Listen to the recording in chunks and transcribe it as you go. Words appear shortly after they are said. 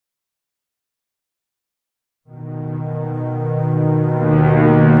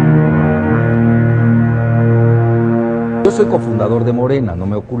Yo soy cofundador de Morena, no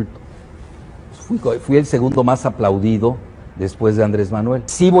me oculto. Fui el segundo más aplaudido después de Andrés Manuel.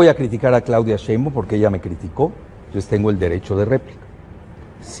 Sí voy a criticar a Claudia Sheinbaum porque ella me criticó, entonces tengo el derecho de réplica.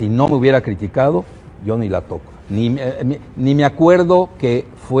 Si no me hubiera criticado, yo ni la toco. Ni me acuerdo que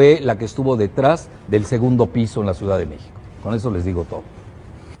fue la que estuvo detrás del segundo piso en la Ciudad de México. Con eso les digo todo.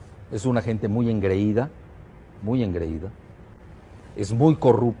 Es una gente muy engreída, es muy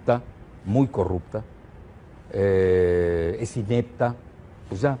corrupta, es inepta,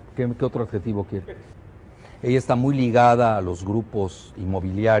 pues ya, ¿qué otro adjetivo quiere? Ella está muy ligada a los grupos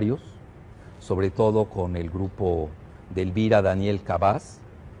inmobiliarios, sobre todo con el grupo de Elvira Daniel Cabaz,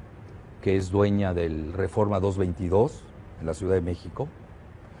 que es dueña del Reforma 222 en la Ciudad de México,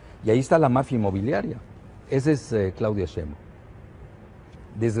 y ahí está la mafia inmobiliaria. Esa es Claudia Sheinbaum.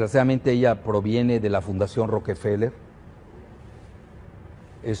 Desgraciadamente ella proviene de la Fundación Rockefeller.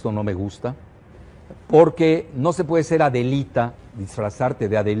 Esto no me gusta, porque no se puede ser Adelita, disfrazarte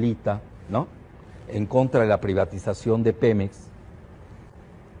de Adelita, ¿no?, en contra de la privatización de Pemex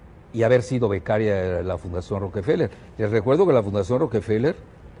y haber sido becaria de la Fundación Rockefeller. Les recuerdo que la Fundación Rockefeller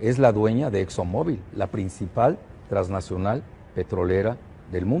es la dueña de Exxon, la principal transnacional petrolera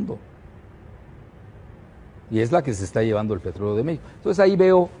del mundo. Y es la que se está llevando el petróleo de México. Entonces ahí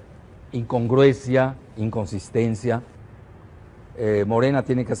veo incongruencia, inconsistencia. Morena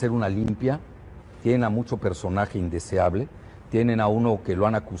tiene que hacer una limpia, tienen a mucho personaje indeseable, tienen a uno que lo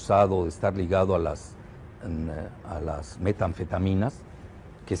han acusado de estar ligado a las metanfetaminas,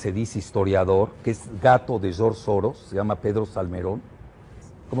 que se dice historiador, que es gato de George Soros, se llama Pedro Salmerón.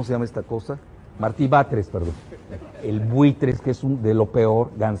 ¿Cómo se llama esta cosa? Batres, perdón. El buitres, que es de lo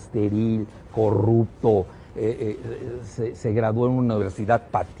peor, gansteril, corrupto, se graduó en una universidad,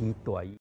 patito ahí.